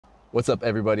What's up,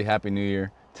 everybody? Happy New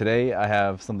Year. Today I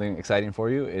have something exciting for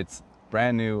you. It's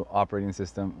brand new operating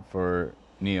system for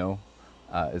NIO.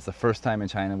 It's the first time in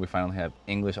China we finally have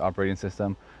English operating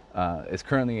system. It's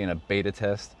currently in a beta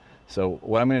test. So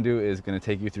what I'm going to do is going to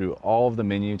take you through all of the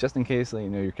menu, just in case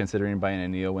you're considering buying a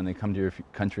NIO when they come to your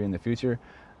country in the future.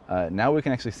 Now we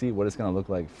can actually see what it's going to look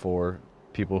like for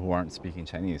people who aren't speaking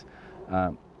Chinese.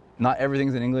 Not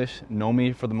everything's in English.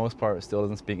 NOMI, for the most part, still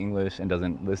doesn't speak English and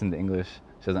doesn't listen to English.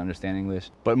 She doesn't understand English.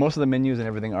 But most of the menus and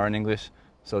everything are in English.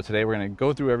 So today we're going to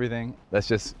go through everything. Let's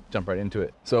just jump right into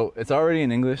it. So it's already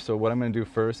in English. So what I'm going to do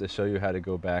first is show you how to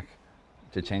go back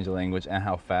to change the language and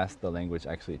how fast the language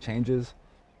actually changes.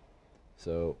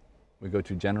 So we go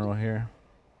to General here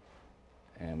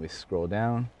and we scroll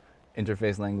down.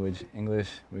 Interface language, English.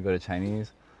 We go to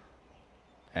Chinese.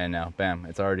 And now, bam,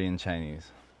 it's already in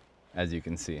Chinese, as you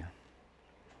can see.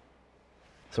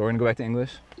 So we're going to go back to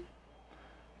English,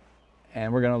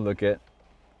 and we're going to look at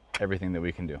everything that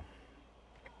we can do.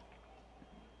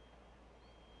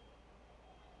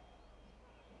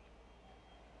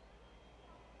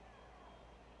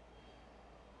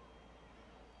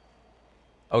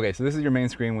 Okay, so this is your main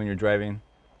screen when you're driving.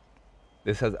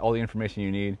 This has all the information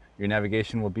you need. Your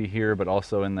navigation will be here, but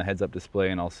also in the heads-up display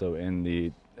and also in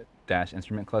the dash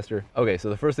instrument cluster. Okay, so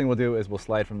the first thing we'll do is we'll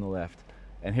slide from the left.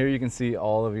 And here you can see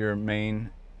all of your main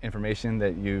information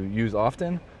that you use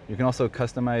often. You can also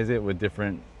customize it with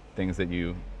different things that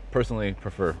you personally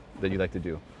prefer, that you like to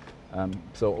do.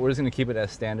 So we're just going to keep it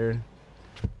as standard,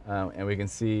 and we can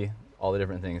see all the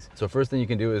different things. So first thing you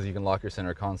can do is you can lock your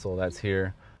center console. That's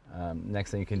here.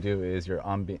 Next thing you can do is your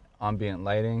ambient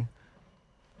lighting.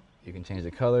 You can change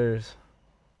the colors.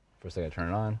 First I gotta turn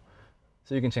it on.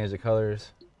 So you can change the colors.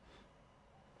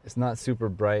 It's not super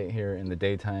bright here in the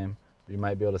daytime. You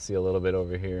might be able to see a little bit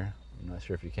over here. I'm not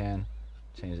sure if you can.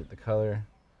 Change it the color.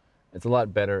 It's a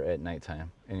lot better at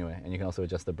nighttime. Anyway, and you can also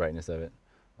adjust the brightness of it.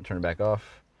 I'll turn it back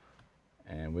off,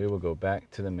 and we will go back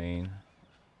to the main.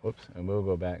 Whoops, and we'll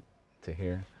go back to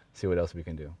here. See what else we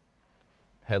can do.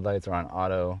 Headlights are on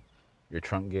auto. Your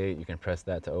trunk gate, you can press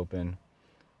that to open.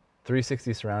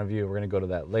 360 surround view, we're gonna go to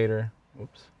that later.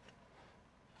 Whoops.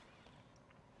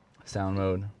 Sound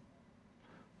mode.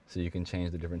 So you can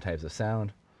change the different types of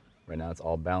sound. Right now it's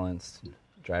all balanced.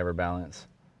 Driver balance,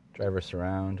 driver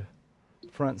surround,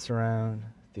 front surround,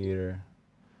 theater,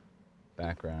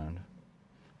 background,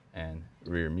 and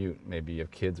rear mute. Maybe you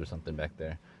have kids or something back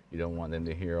there. You don't want them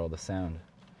to hear all the sound.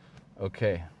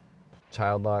 Okay,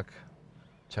 child lock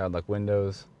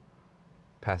windows,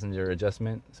 passenger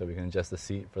adjustment, so we can adjust the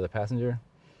seat for the passenger.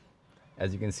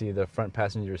 As you can see, the front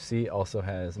passenger seat also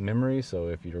has memory, so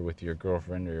if you're with your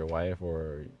girlfriend or your wife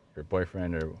or your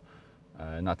boyfriend, or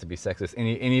not to be sexist,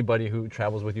 anybody who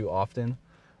travels with you often,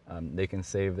 they can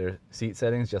save their seat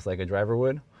settings just like a driver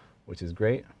would, which is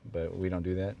great, but we don't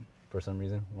do that for some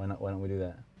reason. Why don't we do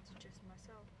that? Adjust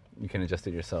myself. You can adjust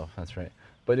it yourself, that's right.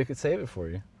 But it could save it for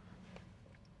you.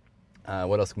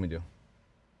 What else can we do?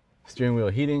 Steering wheel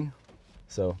heating,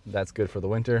 so that's good for the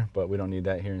winter, but we don't need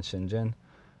that here in Shenzhen.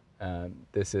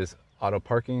 This is auto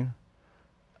parking,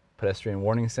 pedestrian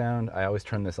warning sound. I always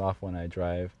turn this off when I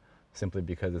drive, simply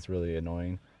because it's really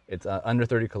annoying. It's under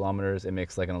 30 kilometers. It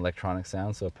makes like an electronic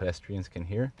sound so pedestrians can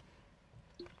hear.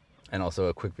 And also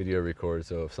a quick video record,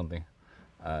 so if something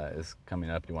is coming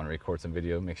up, you want to record some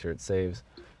video, make sure it saves,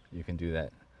 you can do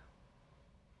that.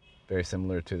 Very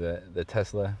similar to the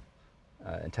Tesla.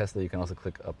 In Tesla, you can also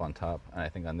click up on top, and I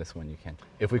think on this one you can.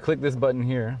 If we click this button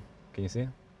here, can you see?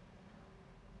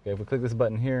 Okay, if we click this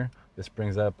button here, this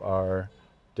brings up our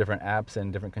different apps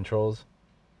and different controls.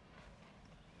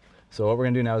 So what we're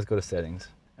gonna do now is go to settings,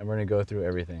 and we're gonna go through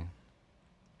everything.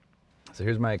 So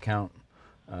here's my account.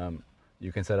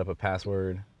 You can set up a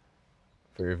password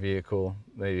for your vehicle,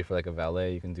 maybe for like a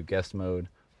valet. You can do guest mode,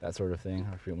 that sort of thing,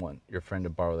 or if you want your friend to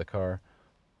borrow the car,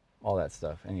 all that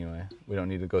stuff. Anyway, we don't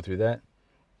need to go through that.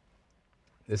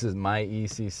 This is my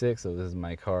EC6, so this is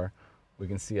my car. We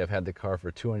can see I've had the car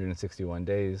for 261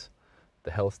 days.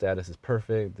 The health status is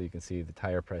perfect. You can see the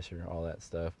tire pressure, all that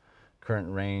stuff. Current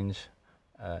range,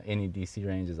 any DC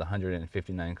range is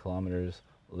 159 kilometers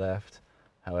left.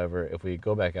 However, if we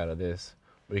go back out of this,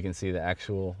 we can see the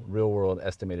actual real world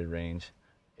estimated range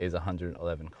is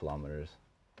 111 kilometers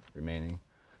remaining.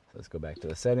 So let's go back to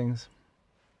the settings.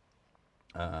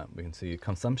 We can see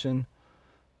consumption.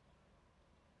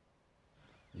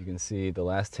 You can see the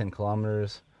last 10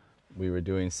 kilometers, we were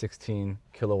doing 16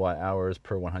 kilowatt hours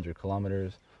per 100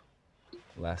 kilometers.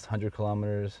 Last 100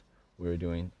 kilometers, we were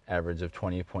doing average of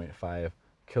 20.5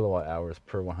 kilowatt hours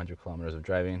per 100 kilometers of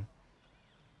driving.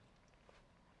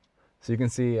 So you can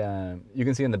see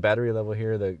in the battery level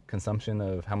here the consumption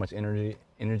of how much energy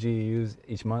you use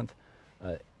each month.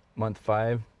 Month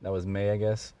 5, that was May, I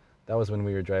guess. That was when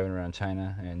we were driving around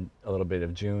China, and a little bit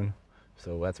of June.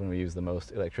 So that's when we use the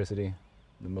most electricity,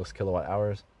 the most kilowatt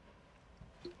hours.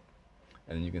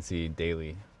 And then you can see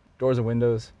daily doors and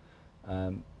windows.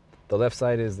 The left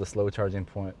side is the slow charging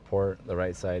port. The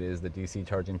right side is the DC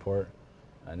charging port.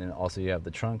 And then also you have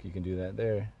the trunk. You can do that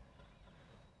there.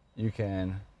 You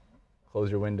can close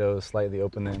your windows, slightly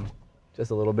open them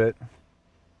just a little bit.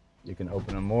 You can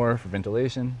open them more for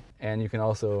ventilation. And you can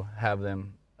also have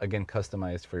them, again,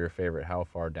 customized for your favorite, how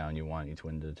far down you want each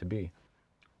window to be.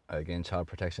 Again, child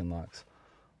protection locks.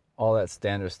 All that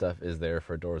standard stuff is there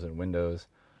for doors and windows.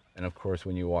 And of course,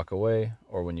 when you walk away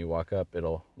or when you walk up,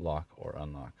 it'll lock or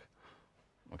unlock.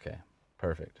 Okay,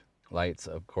 perfect. Lights,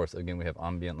 of course, again, we have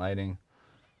ambient lighting.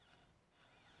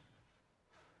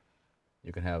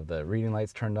 You can have the reading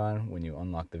lights turned on when you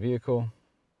unlock the vehicle.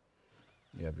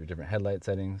 You have your different headlight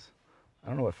settings. I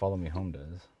don't know what Follow Me Home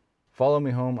does. Follow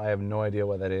Me Home, I have no idea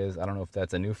what that is. I don't know if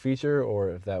that's a new feature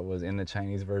or if that was in the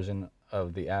Chinese version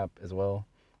of the app as well,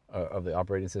 of the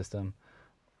operating system.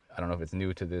 I don't know if it's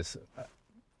new to this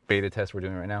beta test we're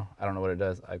doing right now. I don't know what it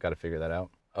does. I've got to figure that out.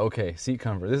 Okay, seat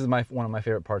comfort. This is one of my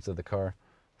favorite parts of the car.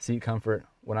 Seat comfort.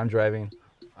 When I'm driving,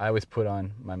 I always put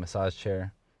on my massage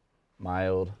chair,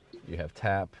 mild. You have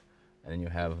tap, and then you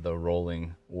have the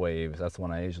rolling waves. That's the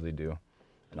one I usually do.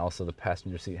 And also the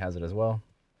passenger seat has it as well.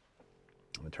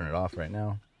 I'm gonna turn it off right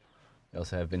now. You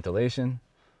also have ventilation.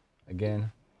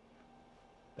 Again,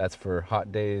 that's for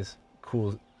hot days.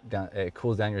 It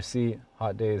cools down your seat.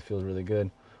 Hot days, feels really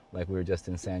good. Like we were just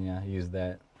in Sanya, used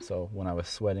that. So when I was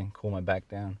sweating, cool my back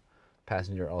down.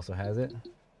 Passenger also has it.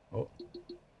 Oh,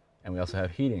 and we also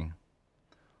have heating.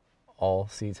 All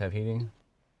seats have heating,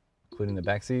 including the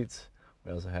back seats.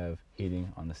 We also have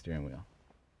heating on the steering wheel.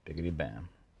 Biggity bam.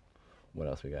 What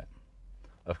else we got?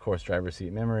 Of course, driver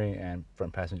seat memory and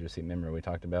front passenger seat memory we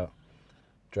talked about.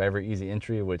 Driver easy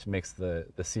entry, which makes the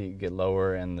seat get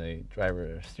lower and the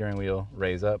driver steering wheel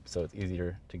raise up, so it's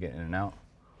easier to get in and out.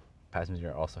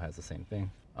 Passenger also has the same thing.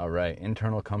 All right,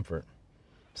 internal comfort.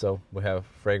 So we have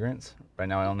fragrance. Right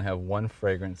now I only have 1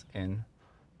 fragrance in,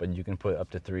 but you can put up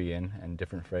to 3 in and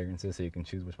different fragrances, so you can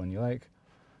choose which one you like.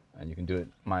 And you can do it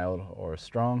mild or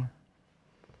strong.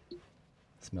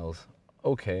 Smells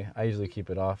okay. I usually keep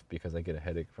it off because I get a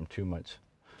headache from too much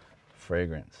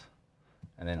fragrance.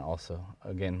 And then also,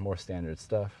 again, more standard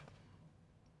stuff.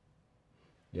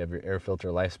 You have your air filter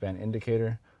lifespan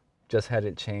indicator. Just had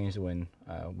it changed when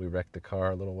we wrecked the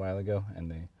car a little while ago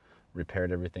and they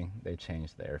repaired everything. They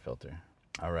changed the air filter.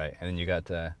 All right, and then you got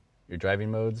your driving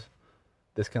modes.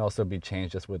 This can also be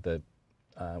changed just with the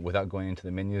without going into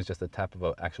the menus, just a tap of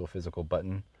an actual physical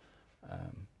button.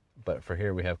 But for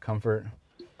here we have comfort,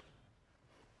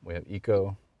 we have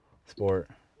eco, sport,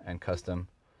 and custom.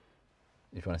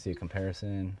 If you want to see a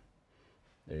comparison,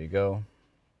 there you go.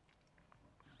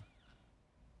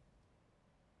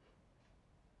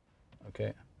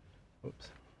 Okay, oops.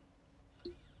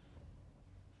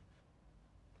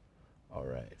 All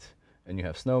right, and you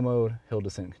have snow mode, hill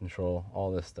descent control,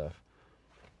 all this stuff.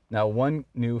 Now, one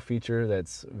new feature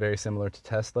that's very similar to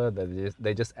Tesla that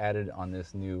they just added on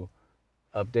this new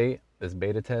update, this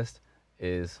beta test,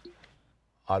 is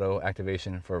auto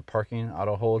activation for parking,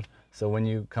 auto hold. So when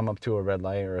you come up to a red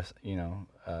light or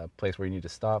a place where you need to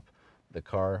stop, the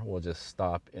car will just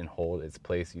stop and hold its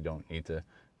place. You don't need to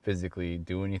physically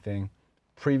do anything.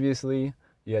 Previously,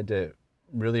 you had to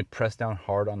really press down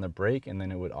hard on the brake and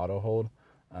then it would auto hold.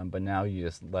 But now you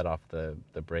just let off the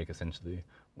brake essentially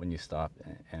when you stop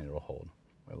and it will hold.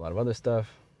 A lot of other stuff,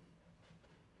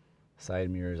 side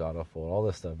mirrors, auto fold, all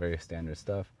this stuff, very standard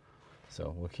stuff.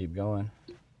 So we'll keep going.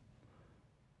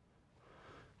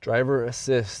 Driver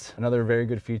assist, another very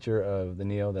good feature of the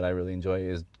NIO that I really enjoy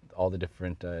is all the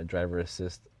different driver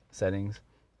assist settings.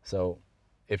 So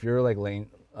if you're like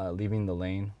leaving the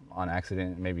lane on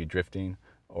accident, maybe drifting,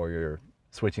 or you're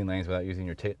switching lanes without using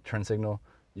your turn signal,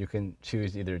 you can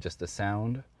choose either just a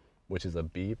sound, which is a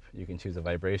beep. You can choose a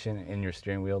vibration in your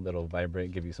steering wheel that'll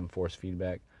vibrate, give you some force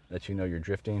feedback, let you know you're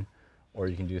drifting, or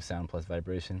you can do sound plus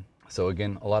vibration. So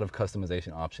again, a lot of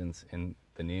customization options in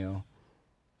the NIO.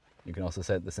 You can also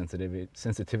set the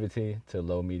sensitivity to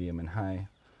low, medium, and high.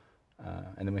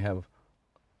 And then we have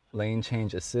lane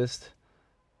change assist.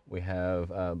 We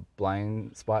have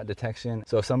blind spot detection.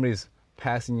 So if somebody's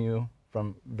passing you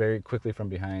from very quickly from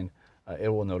behind, it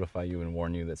will notify you and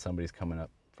warn you that somebody's coming up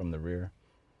from the rear.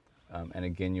 And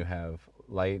again, you have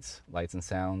lights and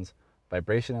sounds,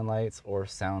 vibration and lights, or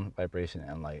sound, vibration,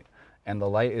 and light. And the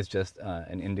light is just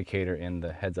an indicator in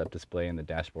the heads-up display in the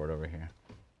dashboard over here.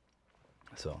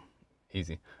 So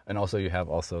easy. And also you have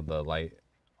also the light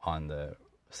on the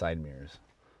side mirrors.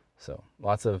 So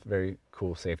lots of very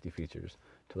cool safety features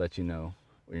to let you know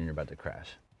when you're about to crash.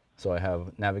 So I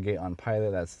have navigate on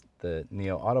pilot, that's the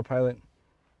NIO autopilot.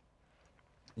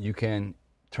 You can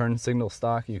turn signal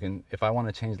stock. You can, if I want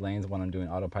to change lanes when I'm doing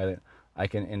autopilot, I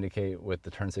can indicate with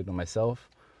the turn signal myself,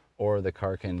 or the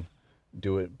car can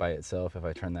do it by itself if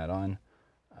I turn that on.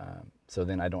 So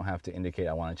then I don't have to indicate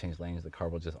I want to change lanes. The car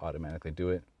will just automatically do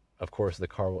it. Of course, the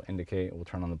car will indicate, it will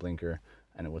turn on the blinker,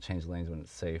 and it will change lanes when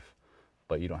it's safe,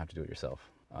 but you don't have to do it yourself.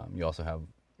 You also have,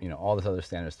 you know, all this other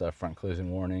standard stuff, front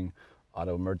collision warning,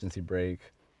 auto emergency brake,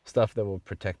 stuff that will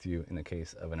protect you in the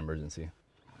case of an emergency.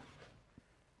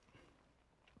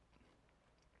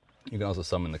 You can also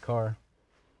summon the car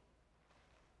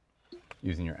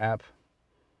using your app.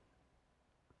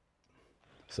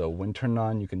 So when turned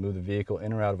on, you can move the vehicle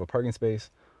in or out of a parking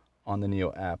space on the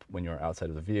NIO app when you're outside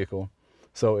of the vehicle.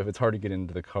 So if it's hard to get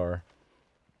into the car,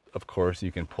 of course,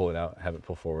 you can pull it out, have it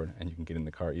pull forward, and you can get in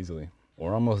the car easily.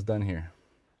 We're almost done here.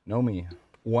 NOMI.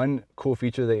 One cool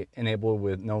feature they enable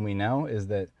with NOMI now is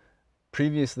that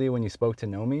previously when you spoke to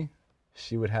NOMI,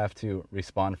 she would have to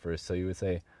respond first. So you would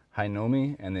say, "Hi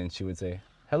NOMI," and then she would say,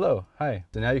 "Hello, hi."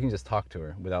 So now you can just talk to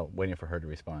her without waiting for her to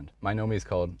respond. My NOMI is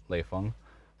called Lei Feng,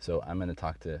 so I'm gonna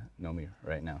talk to NOMI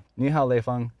right now. 你好, Lei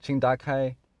Feng, 请打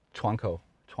开窗口,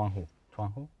 窗户,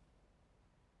 窗户?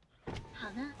 好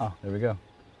的. Oh, there we go.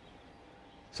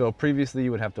 So previously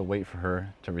you would have to wait for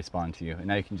her to respond to you, and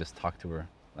now you can just talk to her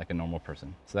like a normal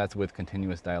person. So that's with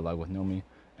continuous dialogue with NOMI,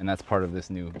 and that's part of this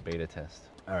new beta test.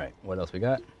 All right, what else we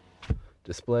got?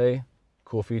 Display,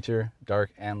 cool feature,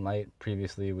 dark and light.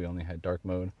 Previously we only had dark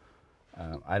mode.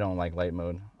 I don't like light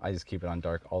mode. I just keep it on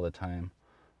dark all the time.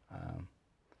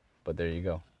 But there you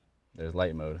go. There's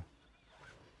light mode.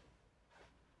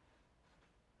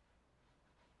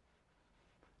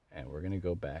 And we're gonna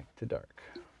go back to dark.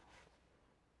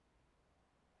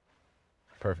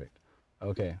 Perfect.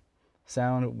 Okay.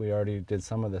 Sound, we already did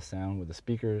some of the sound with the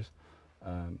speakers.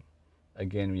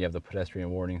 Again, you have the pedestrian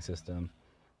warning system.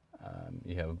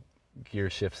 You have gear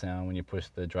shift sound. When you push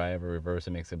the drive or reverse,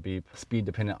 it makes a beep. Speed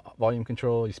dependent volume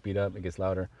control. You speed up, it gets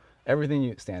louder.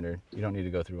 Everything standard. You don't need to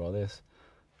go through all this.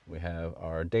 We have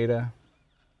our data,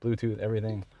 Bluetooth,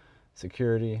 everything.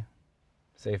 Security,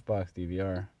 safe box,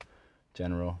 DVR,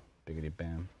 general, biggity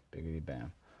bam, biggity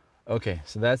bam. Okay,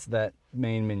 so that's that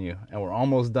main menu, and we're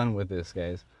almost done with this,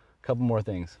 guys. A couple more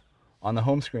things. On the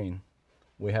home screen,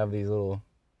 we have these little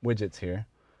widgets here.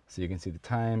 So you can see the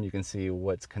time, you can see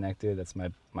what's connected. That's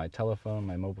my telephone,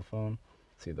 my mobile phone.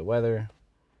 See the weather.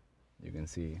 You can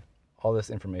see all this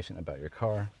information about your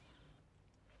car.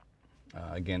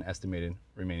 Again, estimated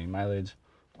remaining mileage,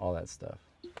 all that stuff.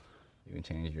 You can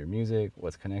change your music,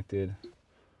 what's connected,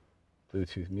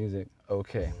 Bluetooth music.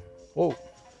 Okay. Whoa.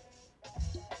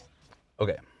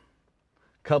 Okay.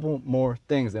 Couple more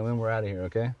things and then we're out of here,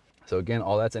 okay? So again,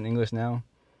 all that's in English now.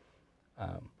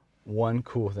 One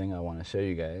cool thing I want to show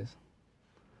you guys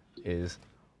is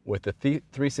with the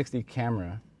 360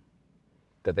 camera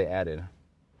that they added.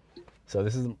 So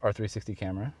this is our 360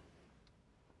 camera.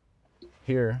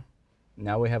 Here,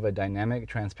 now we have a dynamic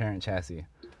transparent chassis.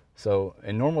 So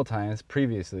in normal times,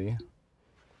 previously,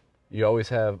 you always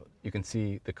have, you can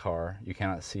see the car, you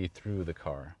cannot see through the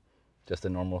car, just a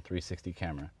normal 360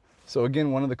 camera. So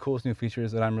again, one of the coolest new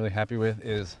features that I'm really happy with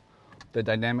is the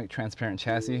dynamic transparent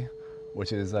chassis,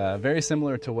 which is very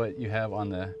similar to what you have on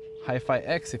the Hi-Fi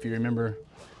X, if you remember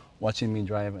watching me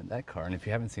drive that car. And if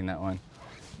you haven't seen that one,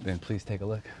 then please take a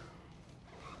look.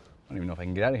 I don't even know if I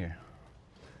can get out of here.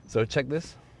 So check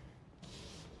this.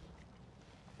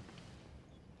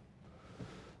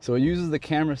 So it uses the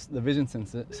camera, the vision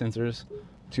sensors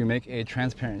to make a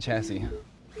transparent chassis.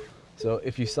 So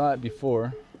if you saw it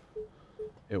before,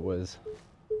 it was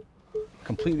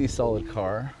completely solid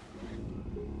car.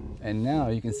 And now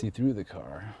you can see through the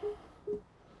car.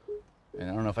 And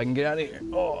I don't know if I can get out of here.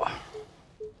 Oh,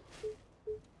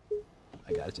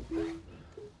 I got you.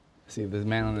 See if this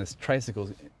man on this tricycle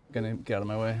is gonna get out of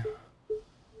my way.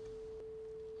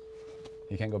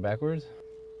 You can't go backwards?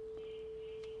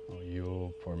 Oh,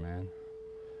 you poor man.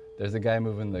 There's a guy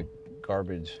moving the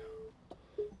garbage.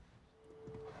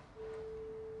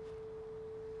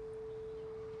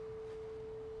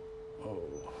 Oh.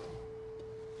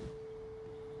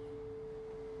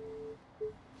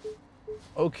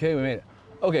 Okay, we made it.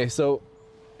 Okay, so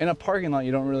in a parking lot,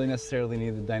 you don't really necessarily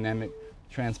need the dynamic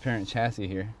transparent chassis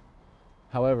here.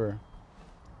 However,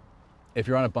 if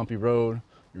you're on a bumpy road,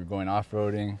 you're going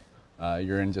off-roading,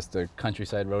 you're in just a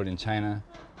countryside road in China,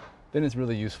 then it's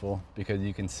really useful because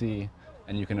you can see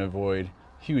and you can avoid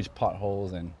huge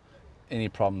potholes and any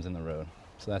problems in the road.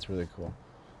 So that's really cool.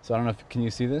 So I don't know if, can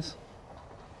you see this?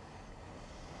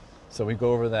 So we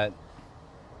go over that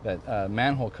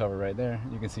manhole cover right there.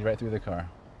 You can see right through the car.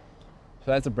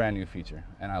 So that's a brand new feature,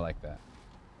 and I like that.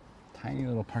 Tiny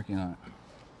little parking lot.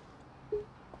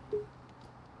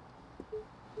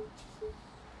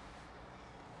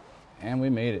 And we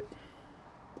made it.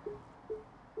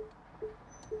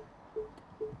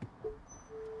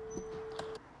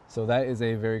 So that is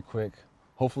a very quick,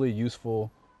 hopefully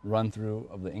useful run through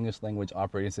of the English language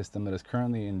operating system that is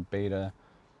currently in beta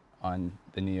on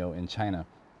the NIO in China.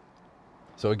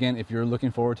 So again, if you're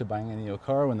looking forward to buying a NIO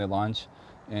car when they launch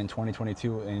in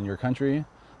 2022 in your country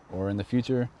or in the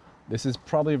future, this is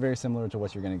probably very similar to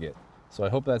what you're going to get. So I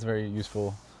hope that's very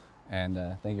useful, and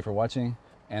thank you for watching.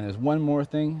 And there's one more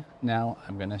thing now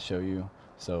I'm going to show you.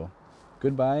 So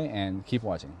goodbye and keep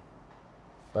watching.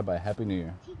 Bye bye. Happy New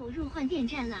Year. 进入换电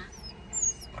站啦！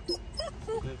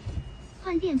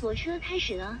换电泊车开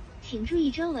始了，请注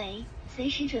意周围，随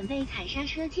时准备踩刹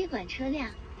车接管车辆。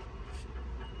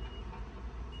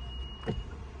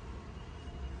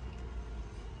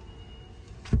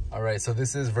All right, so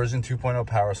this is version 2.0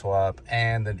 Power Swap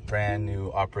and the brand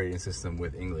new operating system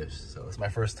with English. So it's my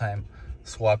first time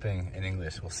swapping in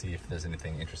English. We'll see if there's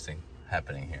anything interesting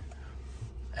happening here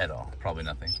at all. Probably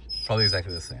nothing. Probably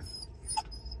exactly the same.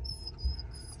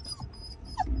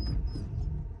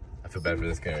 I feel bad for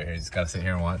this guy right here. He's just gotta sit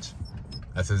here and watch.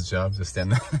 That's his job, just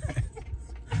stand there.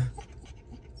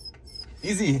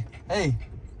 Easy, hey.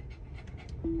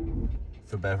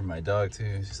 Feel bad for my dog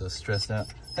too. She's so stressed out.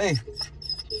 Hey.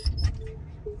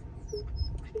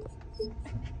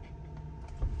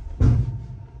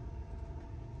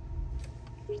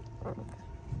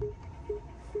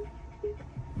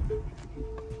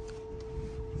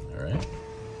 All right.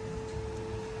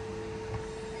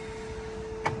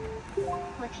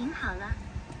 我停好了。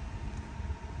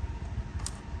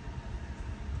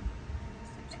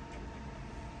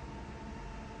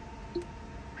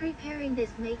Preparing this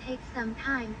may take some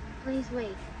time. Please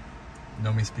wait.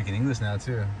 Nomi speaking English now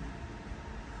too.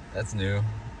 That's new.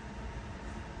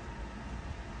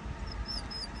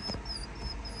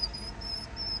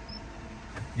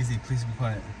 Easy, please be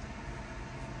quiet.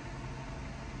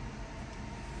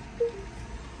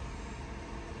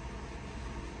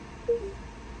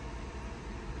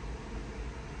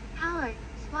 Power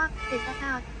swap is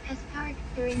about to start.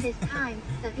 During this time,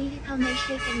 the vehicle may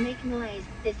shake and make noise.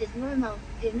 This is normal.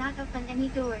 Do not open any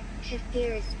door, shift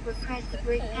gears, or press the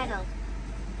brake pedal.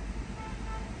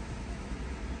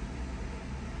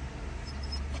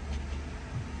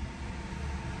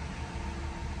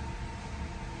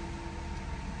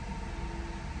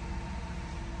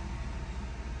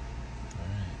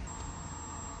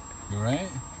 You all right?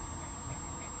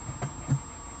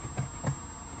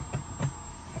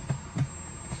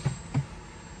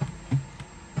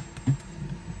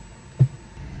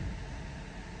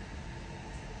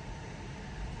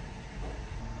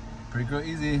 Pretty good,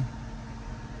 easy.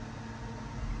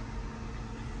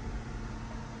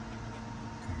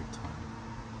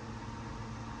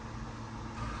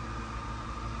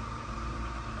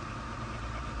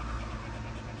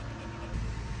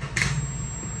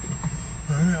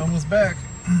 Alright, almost back.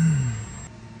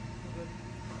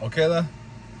 Okay, la?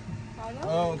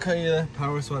 Oh, okay,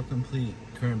 power swap complete.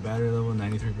 Current battery level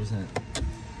 93%.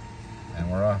 And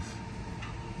we're off.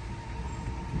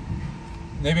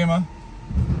 那边吗？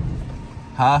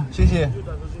好，谢谢。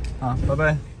好，拜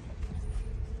拜。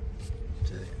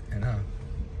这里，and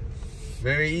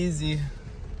Very easy.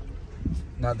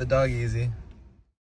 Not the dog easy.